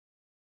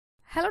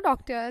Hello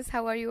doctors,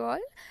 how are you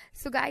all?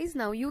 So guys,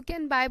 now you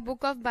can buy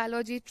book of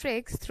biology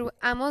tricks through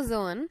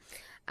Amazon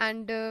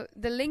and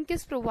the link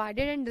is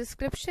provided in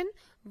description.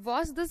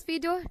 Watch this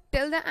video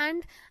till the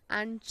end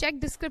and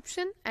check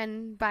description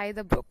and buy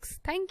the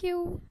books. Thank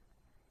you.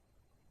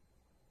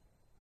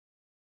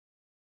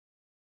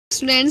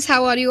 Students,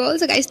 how are you all?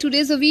 So guys, today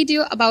is a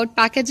video about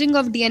packaging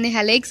of DNA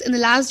helix. In the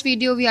last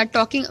video we are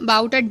talking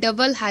about a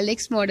double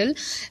helix model,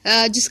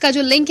 जिसका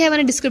जो link है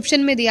मैंने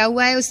description में दिया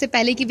हुआ है. उससे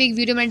पहले की भी एक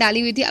वीडियो मैंने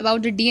डाली हुई थी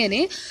अबाउट द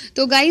डीएनए.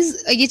 तो गाइज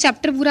ये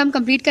चैप्टर पूरा हम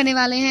कंप्लीट करने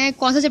वाले हैं.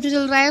 कौन सा चैप्टर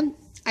चल रहा है?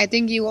 I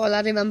think you all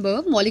are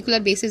remember molecular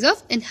basis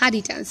of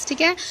inheritance.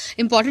 ठीक है,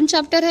 इंपॉर्टेंट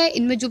चैप्टर है.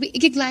 इनमें जो भी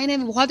एक एक लाइन है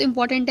वो बहुत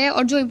इंपॉर्टेंट है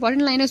और जो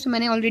इंपॉर्टेंट लाइन है उसमें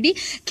मैंने ऑलरेडी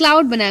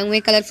क्लाउड बनाए हुए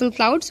हैं, colourful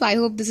cloud. So I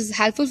hope this is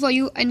helpful for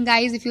you. And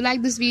guys if you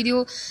like this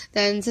video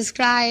then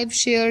subscribe,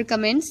 share,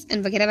 comments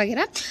and वगैरह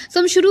वगैरह. सो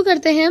हम शुरू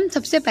करते हैं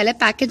सबसे पहले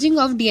पैकेजिंग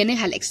ऑफ डीएनए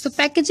हेलिक्स. तो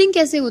पैकेजिंग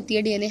कैसे होती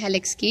है डीएनए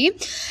हेलिक्स की?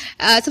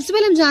 सबसे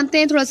पहले हम जानते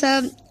हैं थोड़ा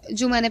सा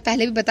जो मैंने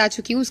पहले भी बता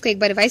चुकी हूँ उसको एक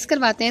बार रिवाइज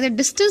करवाते हैं. The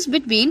distance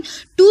between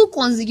two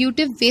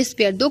consecutive base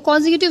pair, दो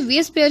कॉन्जिक्यूटिव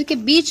बेस पेयर के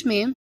बीच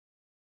में,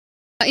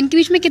 इनके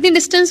बीच में कितनी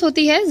डिस्टेंस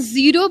होती है?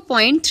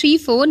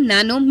 0.34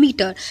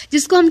 नैनोमीटर,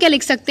 जिसको हम क्या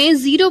लिख सकते हैं?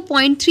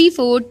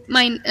 0.34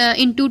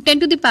 इंटू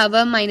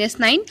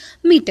 10⁻⁻9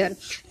 मीटर.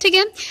 ठीक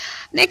है,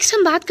 नेक्स्ट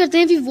हम बात करते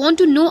हैं we want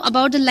to know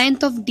about the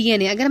length of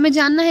DNA. अगर हमें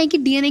जानना है कि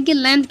डीएनए की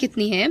लेंथ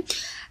कितनी है.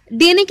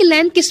 डीएनए की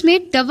लेंथ किसमें?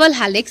 डबल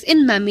हेलिक्स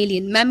इन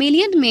मैमेलियन.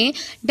 मैमेलियन में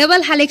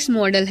डबल हेलिक्स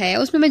मॉडल है,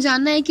 उसमें हमें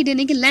जानना है कि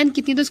डीएनए की लेंथ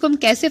कितनी है. तो उसको हम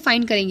कैसे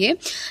फाइंड करेंगे?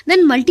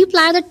 Then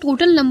multiply the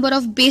total number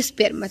of base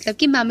pair, मतलब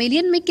कि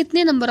मैमेलियन में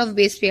कितने नंबर ऑफ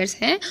बेस पेयर्स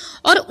हैं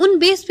और उन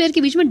बेस पेयर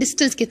के बीच में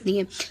डिस्टेंस कितनी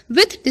है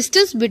with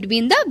distance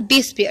between the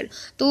base pair.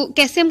 तो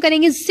कैसे हम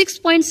करेंगे?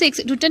 6.6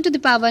 इंटू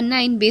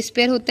 10⁻9 बेस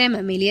पेयर होते हैं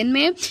मैमेलियन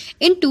में,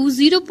 इंटू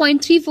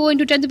 0.34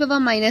 इंटू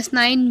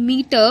 10⁻�9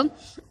 मीटर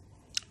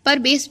पर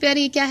बेस पेयर.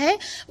 ये क्या है?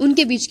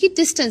 उनके बीच की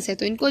डिस्टेंस है.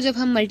 तो इनको जब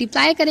हम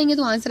मल्टीप्लाई करेंगे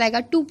तो आंसर आएगा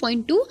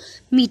 2.2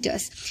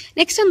 मीटर्स.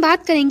 नेक्स्ट हम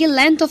बात करेंगे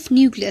लेंथ ऑफ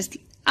न्यूक्लियस.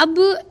 अब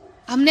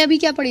हमने अभी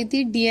क्या पढ़ी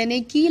थी? डीएनए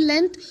की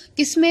लेंथ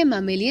किसमें?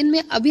 मैमेलियन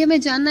में. अभी हमें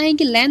जानना है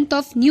कि लेंथ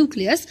ऑफ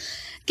न्यूक्लियस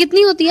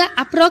कितनी होती है?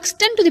 Approx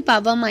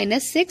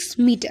 10⁻⁻6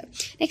 metre.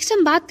 नेक्स्ट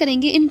हम बात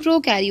करेंगे इन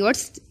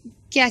प्रोकैरियोट्स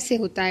कैसे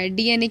होता है.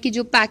 डीएनए की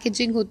जो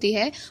पैकेजिंग होती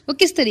है वो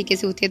किस तरीके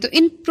से होती है. तो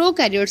इन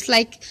प्रोकैरियोट्स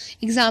लाइक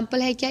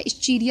एग्जांपल है क्या?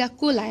 इस्चीरिया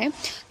कोलाई.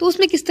 तो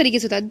उसमें किस तरीके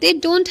से होता है? They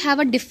don't have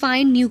a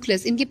defined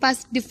nucleus. इनके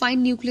पास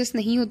डिफाइंड न्यूक्लियस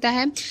नहीं होता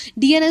है.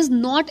 DNA is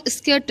not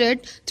scattered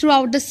through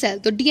out the cell.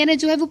 तो डीएनए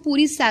जो है वो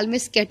पूरी सेल में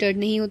स्कैटर्ड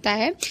नहीं होता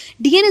है.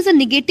 DNA is a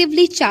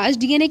negatively charge.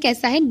 DNA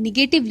कैसा है?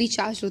 निगेटिवली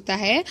चार्ज होता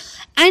है.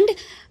 एंड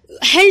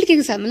हेल्ड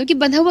के साथ, मतलब कि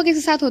बंधा हुआ के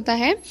साथ होता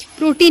है?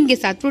 प्रोटीन के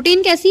साथ.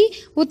 प्रोटीन कैसी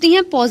होती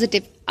है?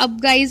 पॉजिटिव. अब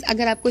गाइज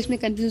अगर आपको इसमें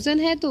कंफ्यूजन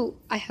है तो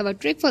I have a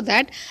trick for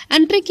that.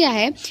 And trick क्या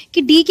है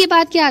कि डी के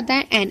बाद क्या आता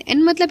है? एन.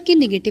 एन मतलब कि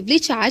निगेटिवली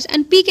चार्ज.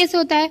 एंड पी कैसे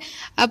होता है?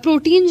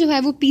 प्रोटीन जो है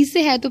वो पी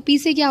से है, तो पी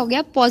से क्या हो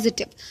गया?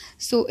 पॉजिटिव.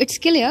 So it's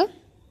clear.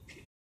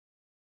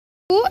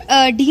 तो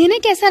डीएनए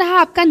कैसा रहा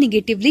आपका?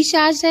 निगेटिवली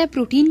चार्ज है.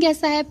 प्रोटीन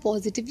कैसा है?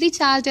 पॉजिटिवली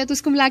चार्ज है. तो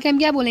इसको मिला के हम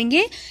क्या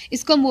बोलेंगे?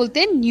 इसको हम बोलते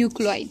हैं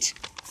न्यूक्लियोइड.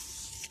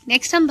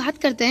 नेक्स्ट हम बात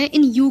करते हैं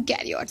इन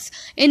यूकैरियोट्स.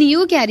 इन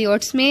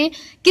यूकैरियोट्स में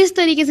किस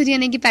तरीके से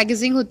डीएनए की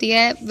पैकेजिंग होती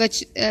है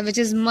which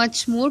is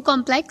much more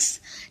complex.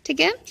 ठीक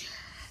है,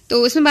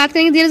 तो इसमें बात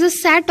करेंगे there is a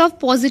set of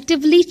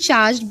positively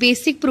charge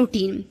basic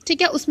protein.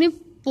 ठीक है, उसमें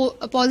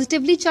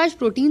पॉजिटिवली चार्ज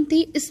प्रोटीन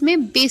थी,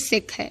 इसमें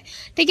बेसिक है.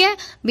 ठीक है,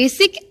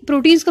 बेसिक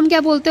प्रोटीन्स को हम क्या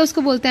बोलते हैं?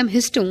 उसको बोलते हैं हम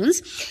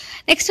हिस्टोन्स.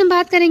 नेक्स्ट हम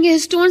बात करेंगे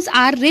histones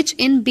are rich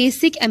in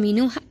basic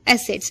amino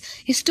acids.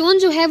 Histone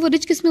जो है वो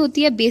रिच किस में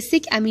होती है?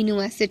 बेसिक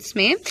अमीनो एसिड्स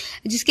में,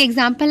 जिसके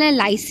एग्जांपल है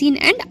लाइसिन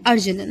एंड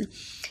अर्जिनिन.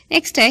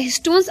 नेक्स्ट है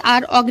histones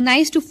are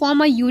organise to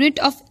form a unit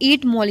of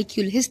 8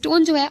 molecule.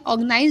 Histone जो है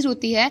ऑर्गेनाइज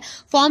होती है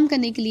फॉर्म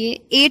करने के लिए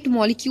 8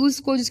 मॉलिक्यूल्स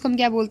को, जिसको हम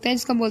क्या बोलते हैं?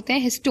 जिसको हम बोलते हैं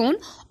हिस्टोन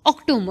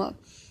ऑक्टोमर.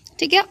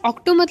 ठीक है,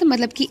 ऑक्टो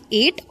मतलब कि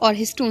 8 और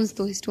हिस्टोन्स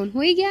तो हिस्टोन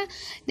हो ही गया.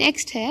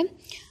 नेक्स्ट है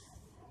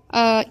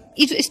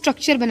ये जो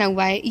स्ट्रक्चर बना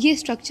हुआ है, ये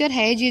स्ट्रक्चर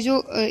है, ये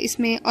जो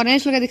इसमें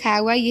ऑरेंज कलर का दिखाया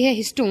हुआ है ये है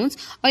हिस्टोन्स,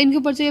 और इनके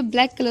ऊपर जो ये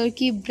ब्लैक कलर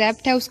की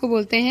ब्रैप्ट है उसको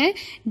बोलते हैं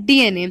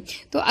डीएनए.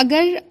 तो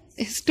अगर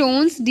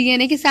हिस्टोन्स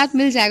डीएनए के साथ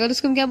मिल जाएगा तो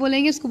उसको हम क्या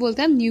बोलेंगे? उसको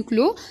बोलते हैं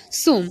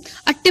nucleosome.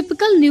 A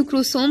typical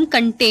nucleosome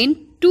contain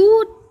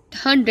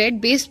 200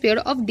 base pair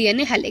of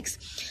DNA helix.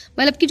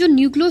 मतलब कि जो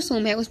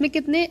न्यूक्लियोसोम है उसमें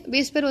कितने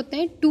बेस पेयर होते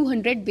हैं?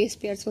 200 बेस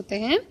पेयर्स होते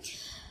हैं.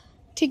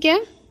 ठीक है,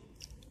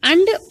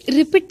 and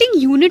repeating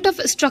unit of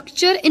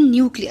structure in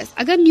nucleus.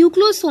 अगर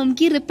न्यूक्लियोसोम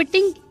की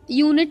रिपीटिंग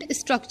यूनिट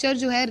स्ट्रक्चर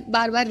जो है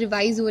बार बार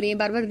रिवाइज हो रही है,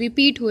 बार बार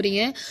रिपीट हो रही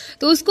है,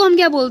 तो उसको हम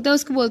क्या बोलते हैं?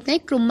 उसको बोलते हैं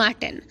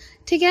क्रोमैटिन.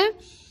 ठीक है,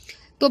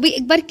 तो अभी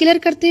एक बार क्लियर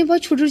करते हैं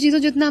बहुत छोटी छोटी चीजों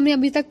जितना हमने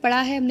अभी तक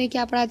पढ़ा है. हमने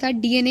क्या पढ़ा था?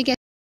 डीएनए.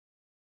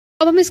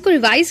 अब हम इसको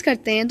रिवाइज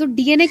करते हैं. तो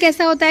डीएनए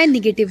कैसा होता है?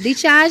 Negatively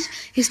charge.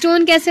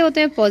 हिस्टोन कैसे होते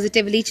हैं?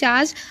 Positively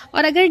charge.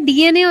 और अगर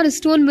डीएनए और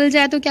हिस्टोन मिल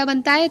जाए तो क्या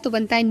बनता है? तो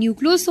बनता है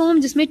न्यूक्लियोसोम,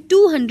 जिसमें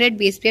 200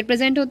 बेस पेयर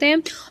प्रेजेंट होते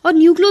हैं. और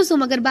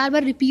न्यूक्लियोसोम अगर बार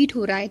बार रिपीट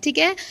हो रहा है, ठीक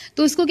है,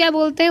 तो उसको क्या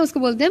बोलते हैं? उसको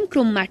बोलते हैं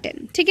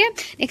क्रोमैटिन. ठीक है,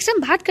 नेक्स्ट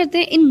हम बात करते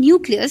हैं इन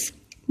न्यूक्लियस.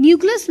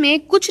 न्यूक्लियस में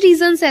कुछ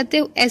रीजन्स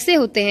ऐसे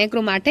होते हैं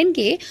क्रोमैटिन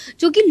के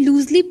जो कि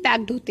लूजली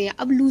पैक्ड होते हैं।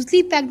 अब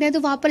लूजली पैक्ड है तो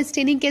वहां पर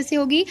स्टेनिंग कैसे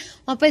होगी,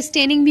 वहां पर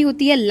स्टेनिंग भी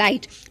होती है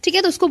लाइट, ठीक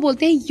है, तो उसको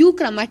बोलते हैं यू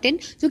क्रोमैटिन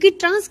जो कि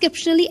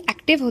ट्रांसक्रिप्शनली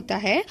एक्टिव होता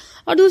है।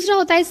 और दूसरा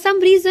होता है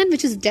some reason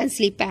which is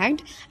densely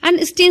packed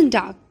and stand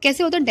dark.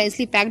 कैसे होता है,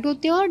 डेंसली पैक्ड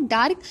होते हैं और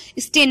डार्क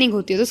स्टेनिंग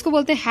होती है, तो उसको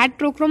बोलते हैं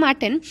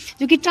हेटेरोक्रोमैटिन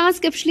जो कि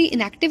ट्रांसक्रिप्शनली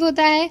इनएक्टिव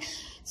होता है।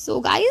 So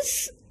guys,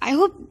 I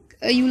hope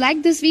you like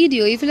this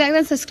video. If you like,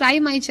 then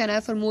subscribe my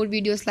channel for more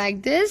videos like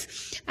this.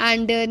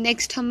 And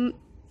next हम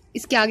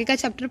इसके आगे का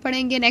चैप्टर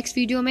पढ़ेंगे नेक्स्ट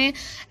वीडियो में।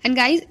 And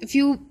guys, if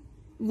you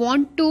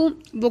want to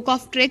book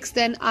of tricks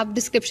then आप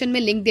description में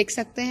link देख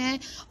सकते हैं।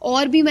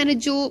 और भी मैंने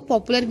जो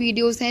पॉपुलर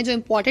वीडियोस हैं, जो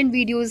इंपॉर्टेंट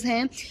वीडियोस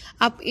हैं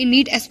आप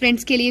नीट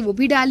एस्पिरेंट्स के लिए, वो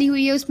भी डाली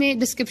हुई है उसमें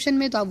डिस्क्रिप्शन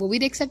में, तो आप वो भी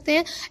देख सकते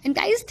हैं। And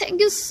guys,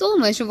 thank you so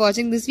much for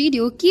watching this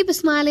video. Keep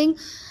smiling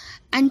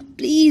and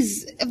please,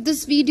 if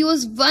this video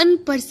is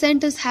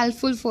 1% is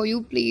helpful for you,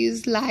 please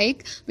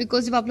like,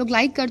 because जब आप लोग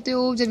लाइक करते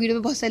हो, जब वीडियो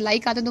में बहुत सारे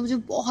लाइक आते हैं तो मुझे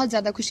बहुत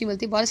ज़्यादा खुशी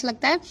मिलती है, बहुत अच्छा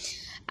लगता है।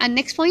 And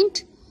next point,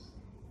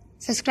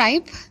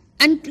 subscribe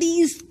and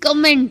please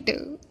comment.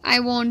 I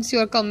wants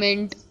your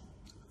comment,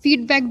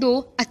 feedback दो,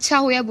 अच्छा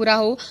हो या बुरा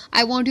हो,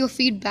 I want your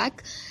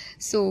feedback.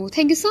 So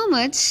thank you so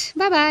much,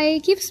 bye bye,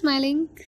 keep smiling.